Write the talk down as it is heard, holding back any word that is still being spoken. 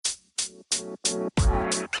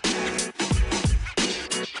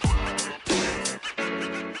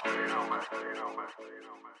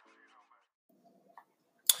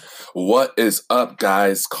What is up,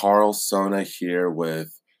 guys? Carl Sona here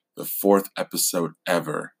with the 4th episode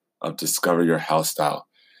ever of Discover Your Health Style.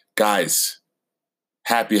 Guys,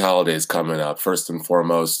 happy holidays coming up. First and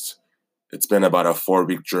foremost, it's been about a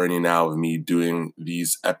 4-week journey now of me doing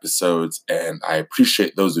these episodes, and I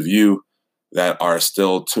appreciate those of you that are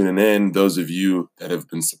still tuning in, those of you that have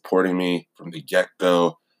been supporting me from the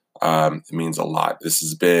get-go. It means a lot. This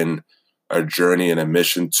has been a journey and a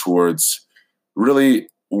mission towards really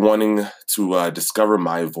wanting to discover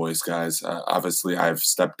my voice, guys. Obviously, I've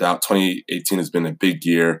stepped out. 2018 has been a big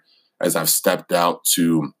year as I've stepped out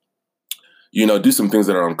to, do some things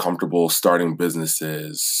that are uncomfortable, starting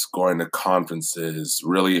businesses, going to conferences,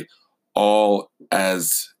 really all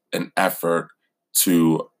as an effort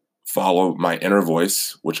to follow my inner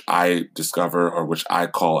voice, which I discover or which I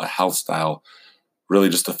call a health style, really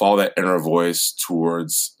just to follow that inner voice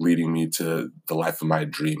towards leading me to the life of my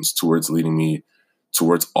dreams, towards leading me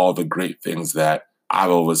towards all the great things that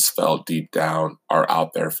I've always felt deep down are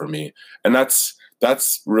out there for me. And that's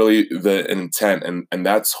really the intent. And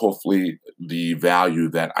that's hopefully the value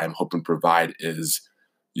that I'm hoping to provide is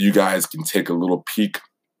you guys can take a little peek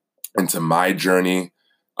into my journey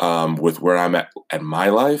with where I'm at my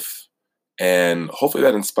life. And hopefully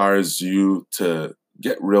that inspires you to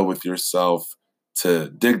get real with yourself, to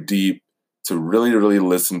dig deep, to really, really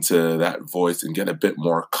listen to that voice and get a bit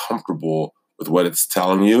more comfortable with what it's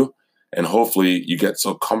telling you. And hopefully you get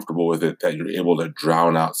so comfortable with it that you're able to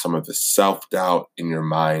drown out some of the self-doubt in your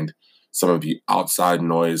mind, some of the outside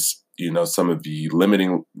noise, some of the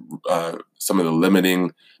limiting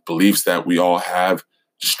beliefs that we all have.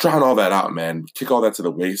 Just drown all that out, man. Kick all that to the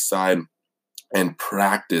wayside and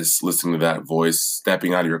practice listening to that voice,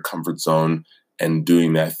 stepping out of your comfort zone and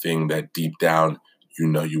doing that thing that deep down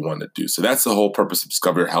you want to do. So that's the whole purpose of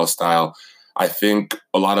Discover Your Health Style. I think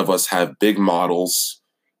a lot of us have big models.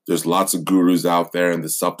 There's lots of gurus out there in the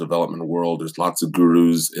self-development world. There's lots of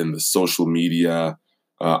gurus in the social media,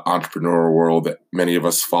 entrepreneurial world that many of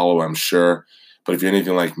us follow, I'm sure. But if you're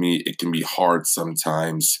anything like me, it can be hard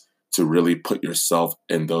sometimes to really put yourself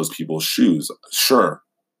in those people's shoes. Sure,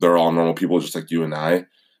 they're all normal people just like you and I.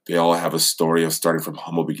 They all have a story of starting from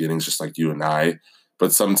humble beginnings just like you and I.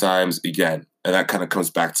 But sometimes, again, and that kind of comes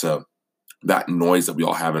back to that noise that we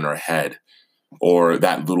all have in our head, or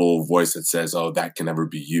that little voice that says, oh, that can never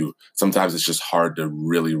be you. Sometimes it's just hard to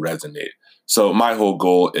really resonate. So my whole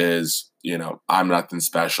goal is, I'm nothing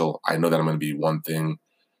special. I know that I'm going to be one thing.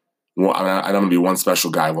 I'm going to be one special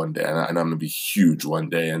guy one day, and I'm going to be huge one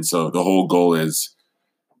day. And so the whole goal is,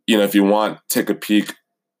 if you want, take a peek,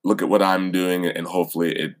 look at what I'm doing, and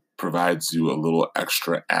hopefully it provides you a little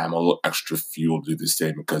extra ammo, a little extra fuel to do the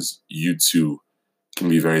same, because you too can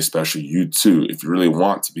be very special. You too, if you really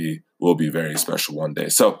want to be, will be very special one day.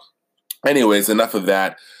 So anyways, enough of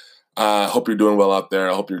that. I hope you're doing well out there.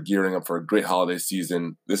 I hope you're gearing up for a great holiday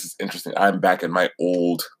season. This is interesting. I'm back in my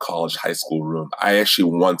old college high school room. I actually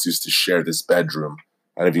once used to share this bedroom.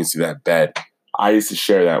 I don't know if you can see that bed. I used to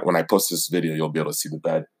share that. When I post this video, you'll be able to see the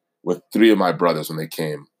bed with 3 of my brothers when they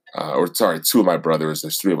came. 2 of my brothers.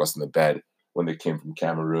 There's 3 of us in the bed when they came from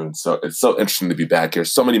Cameroon. So it's so interesting to be back here.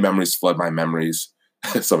 So many memories flood my memories.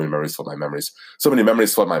 So many memories flood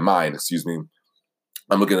my mind, excuse me.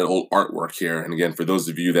 I'm looking at old artwork here. And again, for those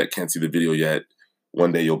of you that can't see the video yet,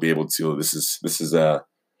 one day you'll be able to. This is a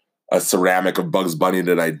ceramic of Bugs Bunny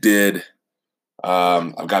that I did.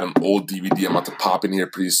 I've got an old DVD I'm about to pop in here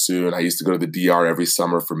pretty soon. I used to go to the DR every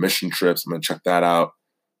summer for mission trips. I'm going to check that out.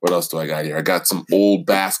 What else do I got here? I got some old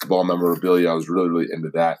basketball memorabilia. I was really, really into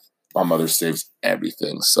that. My mother saves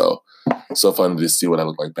everything. So fun to see what I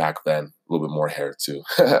looked like back then. A little bit more hair too.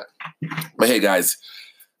 But hey, guys,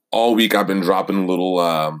 all week I've been dropping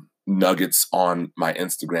little nuggets on my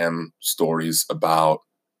Instagram stories about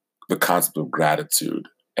the concept of gratitude.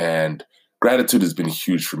 And gratitude has been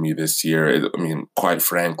huge for me this year. Quite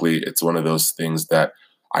frankly, it's one of those things that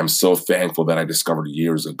I'm so thankful that I discovered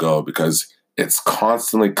years ago, because it's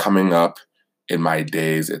constantly coming up in my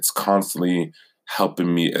days. It's constantly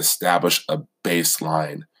helping me establish a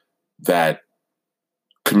baseline that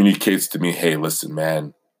communicates to me, hey, listen,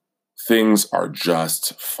 man, things are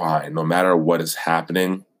just fine. No matter what is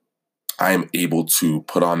happening, I am able to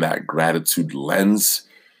put on that gratitude lens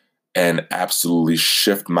and absolutely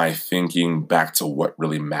shift my thinking back to what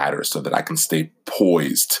really matters so that I can stay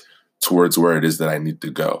poised towards where it is that I need to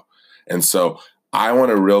go. And so I want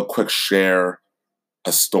to real quick share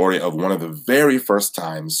a story of one of the very first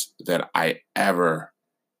times that I ever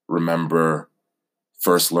remember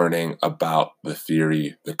first learning about the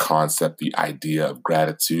theory, the concept, the idea of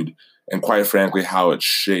gratitude, and quite frankly, how it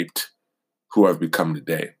shaped who I've become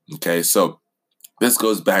today. Okay, so this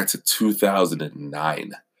goes back to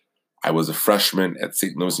 2009. I was a freshman at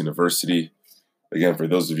St. Louis University. Again, for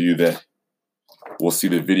those of you that will see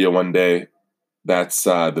the video one day, that's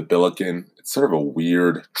the Billiken. It's sort of a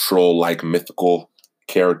weird troll-like mythical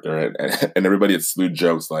character, and everybody at SLU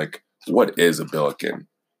jokes like, "What is a Billiken?"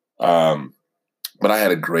 But I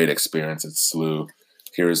had a great experience at SLU.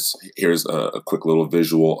 Here's a quick little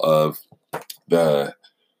visual of the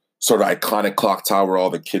sort of iconic clock tower where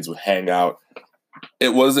all the kids would hang out.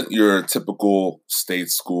 It wasn't your typical state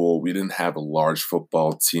school. We didn't have a large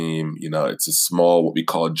football team. You know, it's a small, what we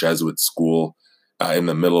call a Jesuit school in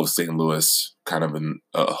the middle of St. Louis, kind of in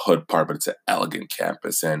a hood part, but it's an elegant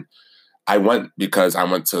campus. And I went because I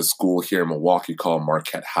went to a school here in Milwaukee called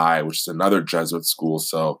Marquette High, which is another Jesuit school.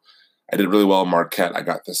 So I did really well in Marquette. I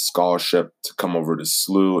got this scholarship to come over to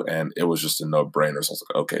SLU, and it was just a no-brainer. So I was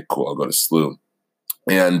like, okay, cool, I'll go to SLU.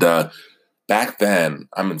 And back then,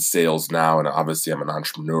 I'm in sales now, and obviously I'm an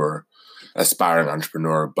entrepreneur, aspiring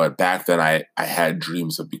entrepreneur. But back then, I had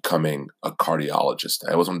dreams of becoming a cardiologist.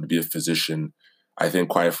 I always wanted to be a physician. I think,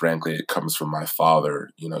 quite frankly, it comes from my father.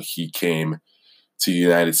 You know, he came to the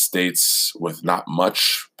United States with not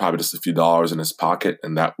much, probably just a few dollars in his pocket,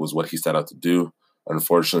 and that was what he set out to do.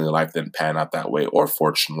 Unfortunately, life didn't pan out that way, or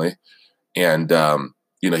fortunately. And,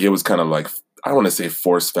 you know, he was kind of like, I don't want to say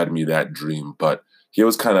force-fed me that dream, but he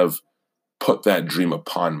was kind of put that dream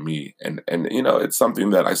upon me. And you know, it's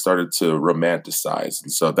something that I started to romanticize.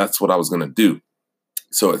 And so that's what I was going to do.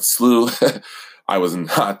 So at SLU, I was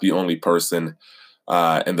not the only person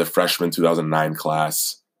in the freshman 2009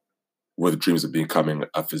 class with dreams of becoming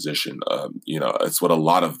a physician. You know, it's what a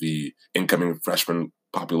lot of the incoming freshman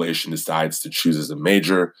population decides to choose as a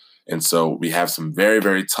major. And so we have some very,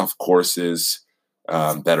 very tough courses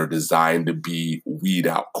that are designed to be weed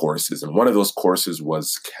out courses. And one of those courses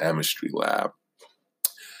was chemistry lab.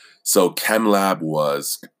 So chem lab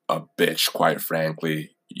was a bitch, quite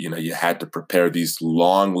frankly. You know, you had to prepare these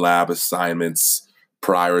long lab assignments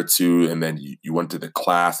prior to, and then you went to the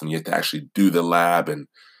class and you had to actually do the lab. And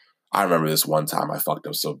I remember this one time I fucked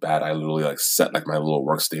up so bad. I literally like set like my little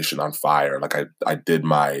workstation on fire. Like I did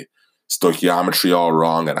my stoichiometry all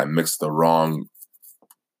wrong, and I mixed the wrong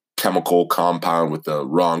chemical compound with the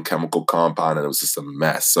wrong chemical compound, and it was just a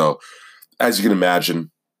mess. So as you can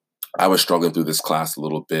imagine, I was struggling through this class a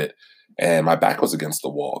little bit, and my back was against the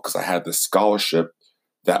wall because I had this scholarship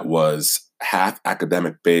that was half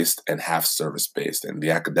academic based and half service based, and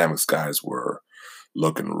the academics guys were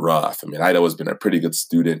looking rough. I mean, I'd always been a pretty good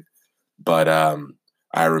student, but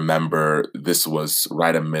I remember this was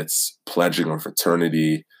right amidst pledging a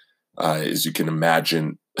fraternity. As you can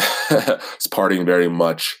imagine, it's partying very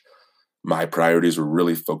much. My priorities were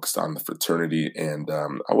really focused on the fraternity, and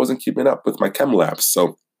I wasn't keeping up with my chem labs.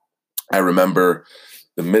 So I remember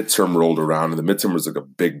the midterm rolled around, and the midterm was like a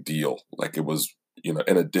big deal. Like it was, you know,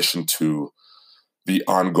 in addition to the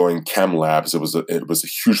ongoing chem labs, it was a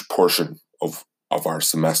huge portion of our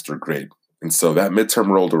semester grade. And so that midterm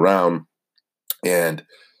rolled around, and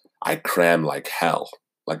I crammed like hell,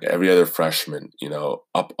 like every other freshman, you know,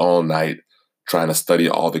 up all night trying to study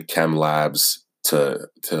all the chem labs to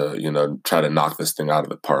you know, try to knock this thing out of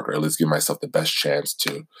the park, or at least give myself the best chance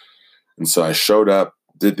to. And so I showed up,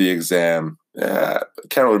 did the exam. I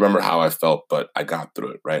can't really remember how I felt, but I got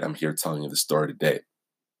through it, right? I'm here telling you the story today.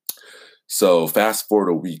 So fast forward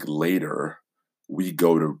a week later, we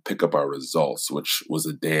go to pick up our results, which was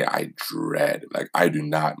a day I dread. Like, I do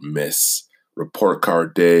not miss report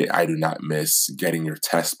card day. I do not miss getting your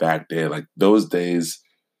test back day. Like, those days,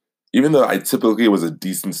 even though I typically was a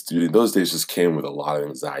decent student, those days just came with a lot of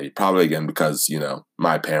anxiety. Probably, again, because, you know,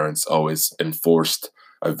 my parents always enforced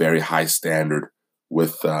a very high standard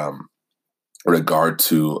with regard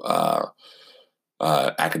to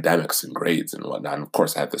academics and grades and whatnot. And of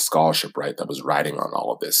course, I had the scholarship, right, that was riding on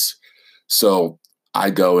all of this. So I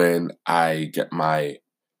go in, I get my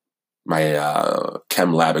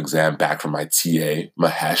chem lab exam back from my TA,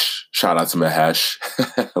 Mahesh. Shout out to Mahesh,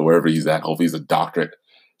 wherever he's at. Hopefully he's a doctorate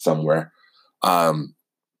somewhere. And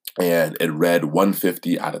it read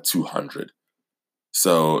 150 out of 200.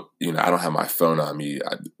 So, you know, I don't have my phone on me.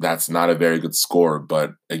 That's not a very good score.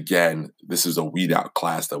 But again, this is a weed out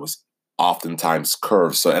class that was oftentimes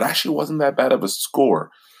curved. So it actually wasn't that bad of a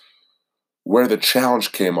score. Where the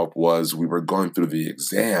challenge came up was we were going through the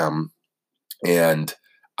exam, and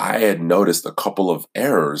I had noticed a couple of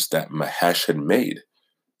errors that Mahesh had made.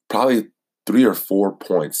 Probably 3 or 4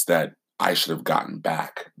 points that I should have gotten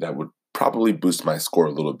back that would probably boost my score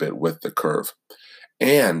a little bit with the curve.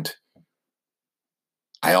 And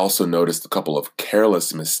I also noticed a couple of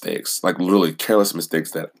careless mistakes, like literally careless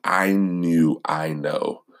mistakes that I knew I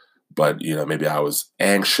know. But, maybe I was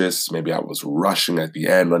anxious, maybe I was rushing at the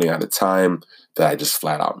end, running out of time, that I just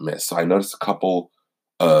flat out missed. So I noticed a couple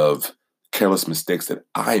of careless mistakes that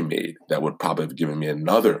I made that would probably have given me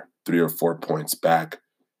another 3 or 4 points back,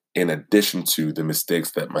 in addition to the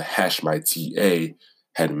mistakes that Mahesh, my TA,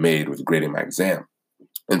 had made with grading my exam.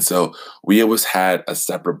 And so we always had a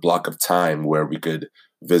separate block of time where we could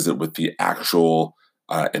visit with the actual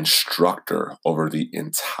instructor over the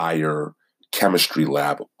entire chemistry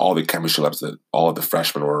lab, all the chemistry labs that all of the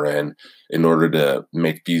freshmen were in order to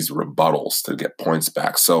make these rebuttals to get points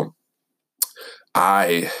back. So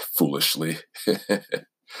I foolishly,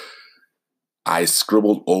 I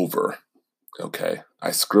scribbled over, okay?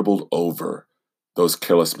 I scribbled over those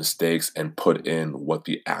careless mistakes and put in what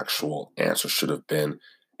the actual answer should have been.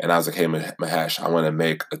 And I was like, hey, Mahesh, I want to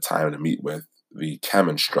make a time to meet with the chem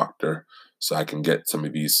instructor so I can get some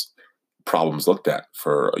of these problems looked at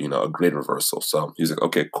for, a grade reversal. So he's like,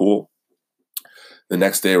 okay, cool. The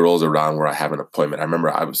next day rolls around where I have an appointment. I remember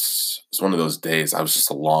it was one of those days. I was just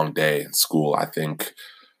a long day in school. I think,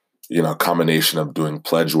 a combination of doing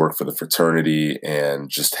pledge work for the fraternity and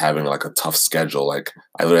just having like a tough schedule. Like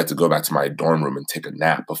I literally had to go back to my dorm room and take a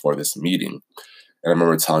nap before this meeting. And I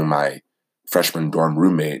remember telling my freshman dorm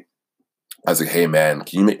roommate, I was like, hey man,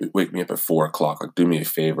 can you wake me up at 4 o'clock? Like do me a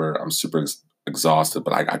favor. I'm super exhausted,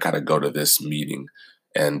 but I gotta go to this meeting.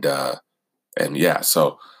 And yeah,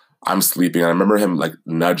 so I'm sleeping. I remember him like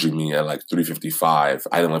nudging me at like 3:55.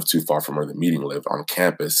 I didn't live too far from where the meeting lived on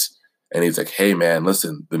campus. And he's like, hey man,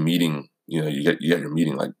 listen, the meeting, you get your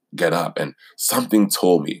meeting, like get up. And something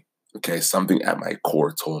told me, okay, something at my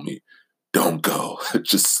core told me, don't go,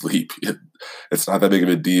 just sleep. It's not that big of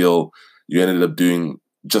a deal. You ended up doing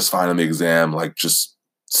just fine on the exam, like just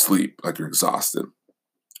sleep, like you're exhausted.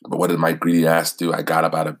 But what did my greedy ass do? I got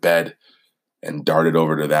up out of bed and darted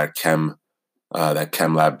over to that chem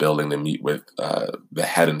lab building to meet with the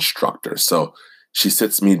head instructor. So she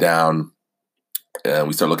sits me down and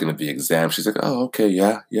we start looking at the exam. She's like, oh, okay,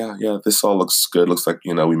 yeah. This all looks good. Looks like,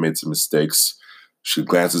 we made some mistakes. She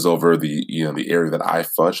glances over the area that I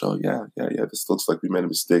fudged. Oh, yeah. This looks like we made a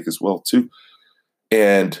mistake as well, too.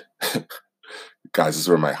 And guys, this is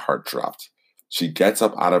where my heart dropped. She gets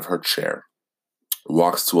up out of her chair,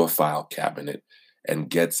 walks to a file cabinet, and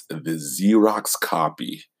gets the Xerox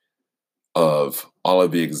copy of all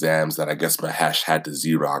of the exams that I guess Mahesh had to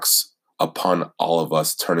Xerox upon all of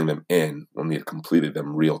us turning them in when we had completed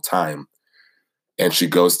them real time. And she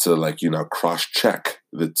goes to cross-check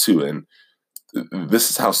the two. And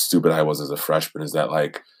this is how stupid I was as a freshman, is that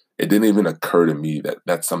like, it didn't even occur to me that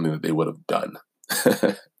that's something that they would have done.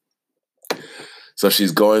 So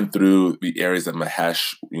she's going through the areas that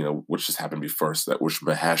Mahesh, which just happened before, which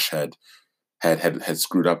Mahesh had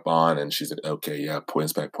screwed up on, and she's like, okay, yeah,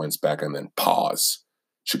 points back, and then pause.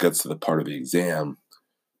 She gets to the part of the exam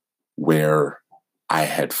where I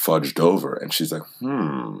had fudged over, and she's like,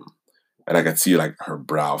 and I could see like her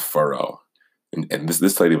brow furrow. And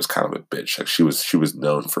this lady was kind of a bitch. Like she was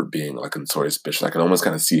known for being like a notorious bitch. I can almost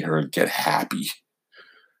kind of see her get happy.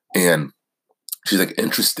 And she's like,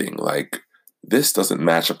 interesting, like this doesn't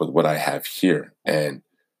match up with what I have here. And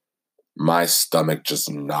my stomach just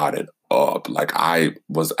nodded up. Like I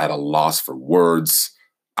was at a loss for words.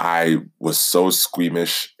 I was so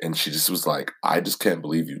squeamish, and she just was like, I just can't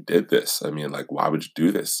believe you did this. I mean, like, why would you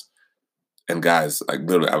do this? And guys, like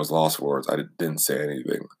literally, I was lost for words. I didn't say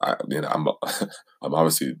anything. I'm I'm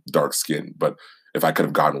obviously dark skinned, but if I could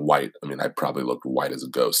have gotten white, I mean, I probably looked white as a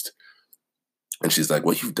ghost. And she's like,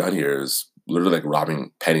 what you've done here is literally like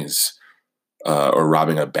robbing pennies, or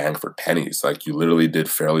robbing a bank for pennies. Like you literally did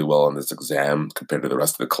fairly well on this exam compared to the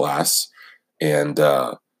rest of the class. And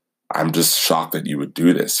I'm just shocked that you would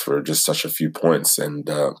do this for just such a few points. And,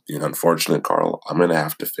 unfortunately, Carl, I'm going to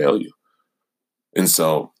have to fail you. And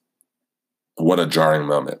so what a jarring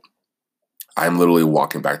moment. I'm literally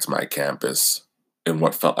walking back to my campus in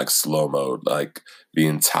what felt like slow mode, like the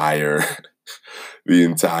entire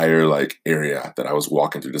like area that I was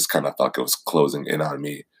walking through just kind of felt like it was closing in on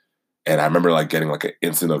me. And I remember like getting like an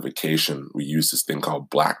instant notification. We used this thing called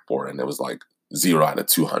Blackboard, and it was like 0 out of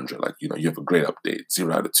 200. Like, you have a great update,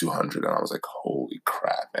 0 out of 200. And I was like, holy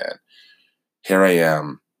crap, man. Here I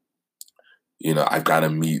am. I've got to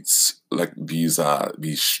meet like these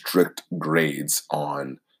strict grades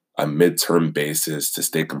on a midterm basis to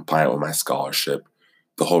stay compliant with my scholarship.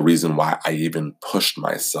 The whole reason why I even pushed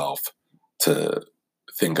myself to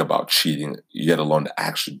think about cheating, yet alone to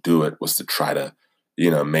actually do it, was to try to,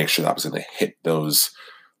 make sure that I was going to hit those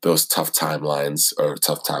those tough timelines or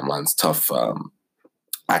tough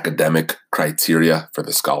academic criteria for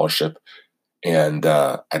the scholarship. And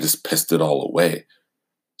I just pissed it all away.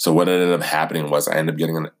 So what ended up happening was I ended up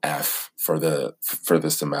getting an F for the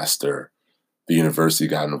semester. The university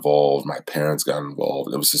got involved. My parents got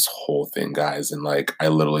involved. It was this whole thing, guys. And like, I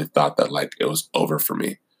literally thought that like it was over for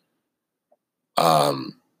me.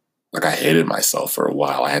 Like I hated myself for a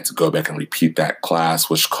while. I had to go back and repeat that class,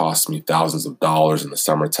 which cost me thousands of dollars in the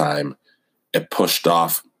summertime. It pushed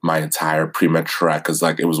off my entire pre-med track because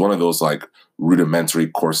like it was one of those like rudimentary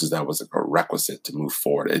courses that was like a requisite to move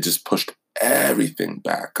forward. It just pushed everything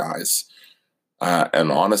back, guys. And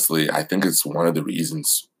honestly, I think it's one of the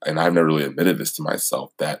reasons, and I've never really admitted this to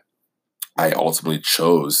myself, that I ultimately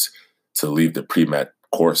chose to leave the pre-med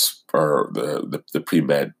course or the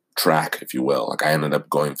pre-med track, if you will. Like I ended up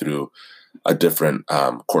going through a different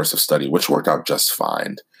course of study, which worked out just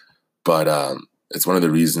fine. But it's one of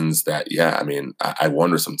the reasons that, yeah, I mean, I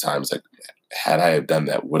wonder sometimes, like, had I have done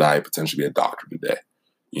that, would I potentially be a doctor today?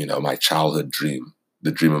 You know, my childhood dream,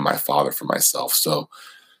 the dream of my father for myself. So,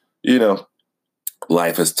 you know,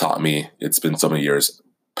 life has taught me, it's been so many years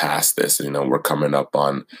past this. And, you know, we're coming up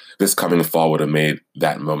on, this coming fall would have made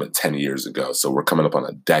that moment 10 years ago. So we're coming up on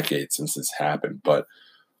a decade since this happened. But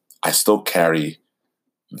I still carry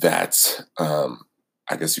that,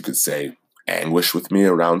 I guess you could say, anguish with me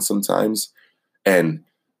around sometimes. And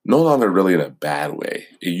no longer really in a bad way.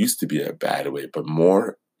 It used to be a bad way, but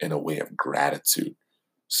more in a way of gratitude.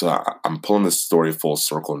 So I'm pulling this story full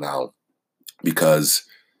circle now because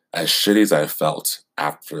as shitty as I felt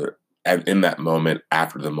after, and in that moment,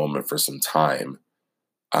 after the moment for some time,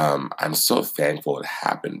 I'm so thankful it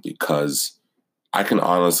happened because I can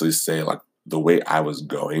honestly say like the way I was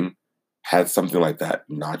going, had something like that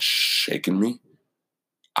not shaken me,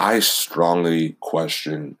 I strongly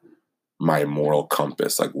question my moral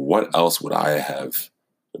compass. Like, what else would I have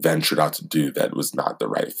ventured out to do that was not the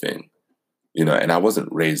right thing? You know, and I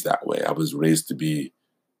wasn't raised that way. I was raised to be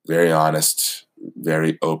very honest,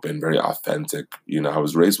 very open, very authentic. You know, I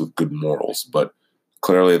was raised with good morals, but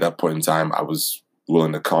clearly at that point in time, I was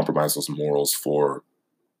willing to compromise those morals for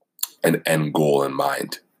an end goal in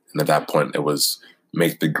mind. And at that point, it was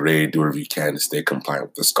make the grade, do whatever you can to stay compliant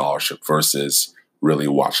with the scholarship versus really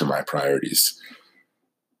watching my priorities.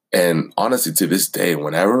 And honestly, to this day,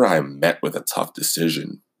 whenever I'm met with a tough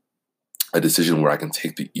decision, a decision where I can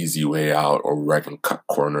take the easy way out or where I can cut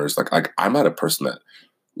corners, like I'm not a person that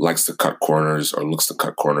likes to cut corners or looks to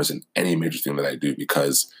cut corners in any major thing that I do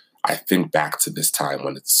because I think back to this time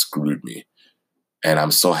when it screwed me. And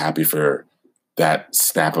I'm so happy for that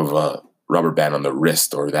snap of a rubber band on the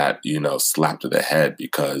wrist or that, you know, slap to the head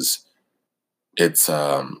because it's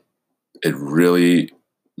it really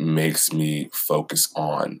makes me focus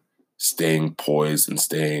on staying poised and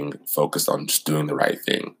staying focused on just doing the right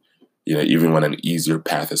thing. You know, even when an easier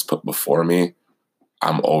path is put before me,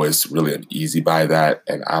 I'm always really uneasy by that.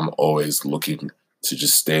 And I'm always looking to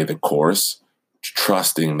just stay the course,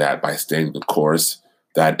 trusting that by staying the course,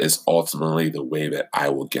 that is ultimately the way that I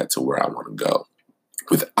will get to where I want to go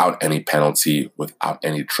without any penalty, without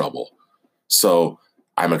any trouble. So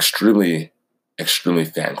I'm extremely, extremely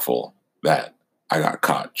thankful that I got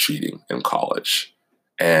caught cheating in college.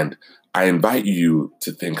 And I invite you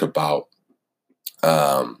to think about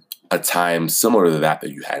a time similar to that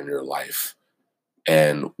you had in your life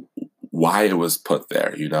and why it was put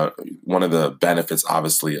there. You know, one of the benefits,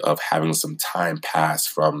 obviously, of having some time pass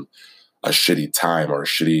from a shitty time or a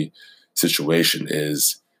shitty situation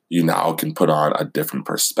is you now can put on a different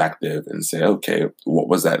perspective and say, okay, what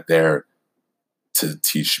was that there to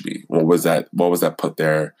teach me? What was that put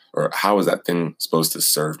there? Or how was that thing supposed to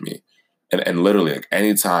serve me? And literally, like,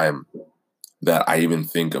 anytime that I even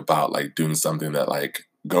think about like doing something that like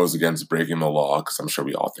goes against breaking the law, because I'm sure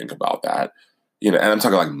we all think about that, you know, and I'm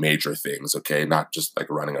talking like major things, okay, not just like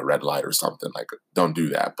running a red light or something. Like, don't do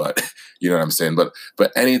that, but you know what I'm saying.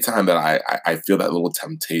 But anytime that I feel that little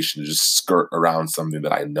temptation to just skirt around something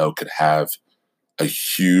that I know could have a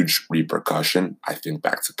huge repercussion, I think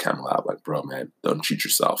back to Chem Lab, like, bro, man, don't cheat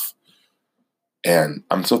yourself. And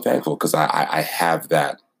I'm so thankful because I have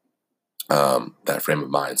that that frame of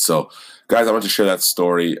mind. So, guys, I want to share that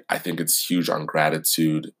story. I think it's huge on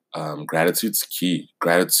gratitude. Gratitude's key.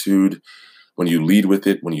 Gratitude, when you lead with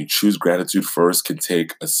it, when you choose gratitude first, can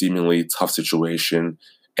take a seemingly tough situation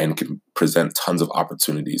and can present tons of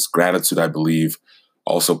opportunities. Gratitude, I believe,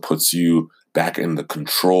 also puts you back in the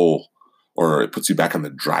control, or it puts you back in the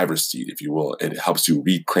driver's seat, if you will. It helps you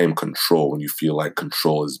reclaim control when you feel like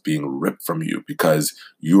control is being ripped from you because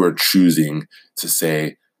you are choosing to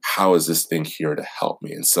say, how is this thing here to help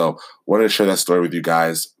me? And so wanted to share that story with you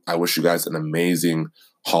guys. I wish you guys an amazing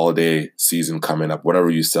holiday season coming up. Whatever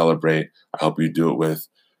you celebrate, I hope you do it with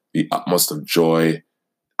the utmost of joy,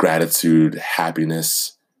 gratitude,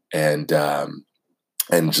 happiness, and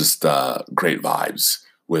just great vibes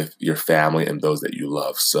with your family and those that you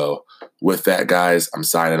love. So with that, guys, I'm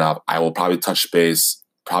signing off. I will probably touch base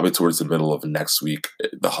probably towards the middle of next week.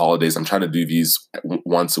 The holidays, I'm trying to do these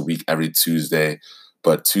once a week every Tuesday,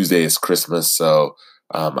 but Tuesday is Christmas, so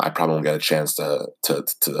I probably won't get a chance to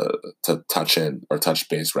touch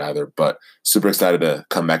base rather. But super excited to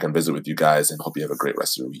come back and visit with you guys, and hope you have a great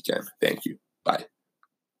rest of your weekend. Thank you. Bye.